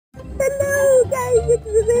guys, it's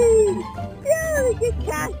me,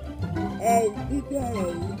 Gillicat, and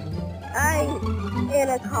today I'm in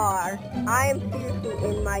a car. I am seriously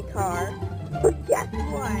in my car. But guess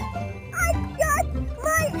what? I got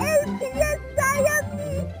my Lps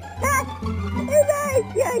Siamese cat, and I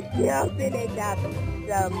just opened it up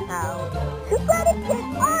somehow. But it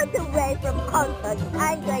came all the way from Hong Kong.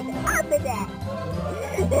 I'm going to open it.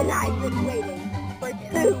 And I've been waiting for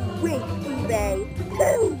 2 weeks, eBay.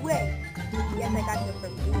 2 weeks. Yes, I got this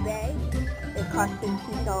from eBay. It cost me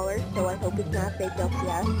 $2, so I hope it's not fake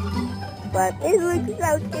LPS. But it looks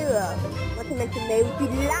so cool. Not to mention they would be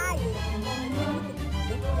lying.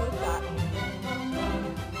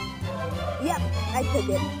 Yep, I took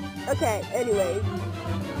it. Okay, anyways.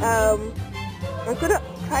 I'm gonna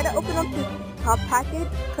try to open up this top package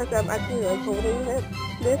because I'm actually like holding this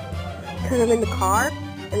because I'm in the car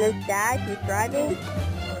and there's Dad, he's driving.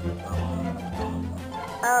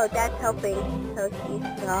 Oh, Dad's helping, so he's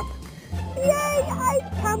stopped. Yay! I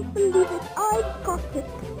can't believe it. I've got it.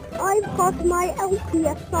 I've got my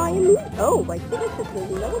Lps Siamese. Oh my goodness, it's a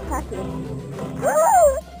little package.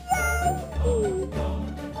 Oh, yay!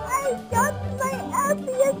 I got my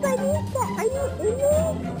Lps Siamese. Are you in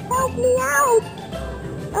it? Help me out.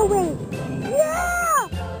 Oh wait. Yeah!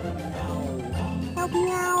 Help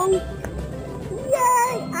me out. Yay!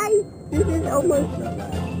 This is almost,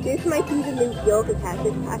 this might be the new Gillicat.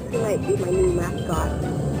 This actually might be my new mascot.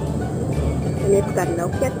 And it's got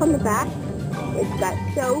Lps on the back. It's got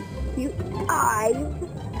so cute eyes.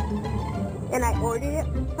 And I ordered it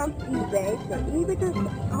from eBay, so eBay doesn't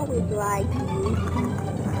always lie to you.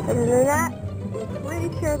 Other than that, I'm pretty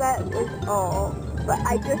sure that was all. But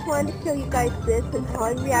I just wanted to show you guys this and how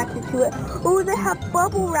I reacted to it. Oh, they have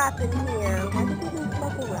bubble wrap in here. Why did they use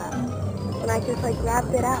bubble wrap? And I just like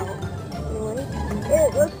wrapped it out. Anyway,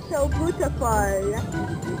 it looks so beautiful.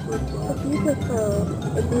 So beautiful.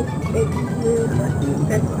 It's blue.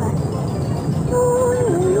 That's why. Oh,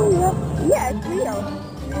 yeah, it's real.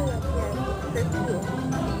 Yeah, it's cool.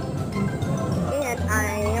 And I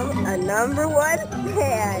am a #1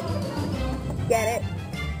 fan. Get it?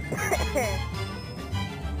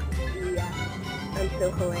 Yeah, I'm so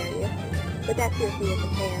hilarious. But that's just me as a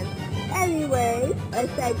fan. Anyway,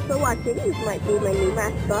 thanks for watching. This might be my new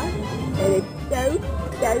mascot. And it's so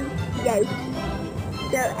cute.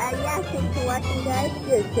 So, yeah, thanks for watching, guys.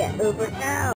 Just get over now.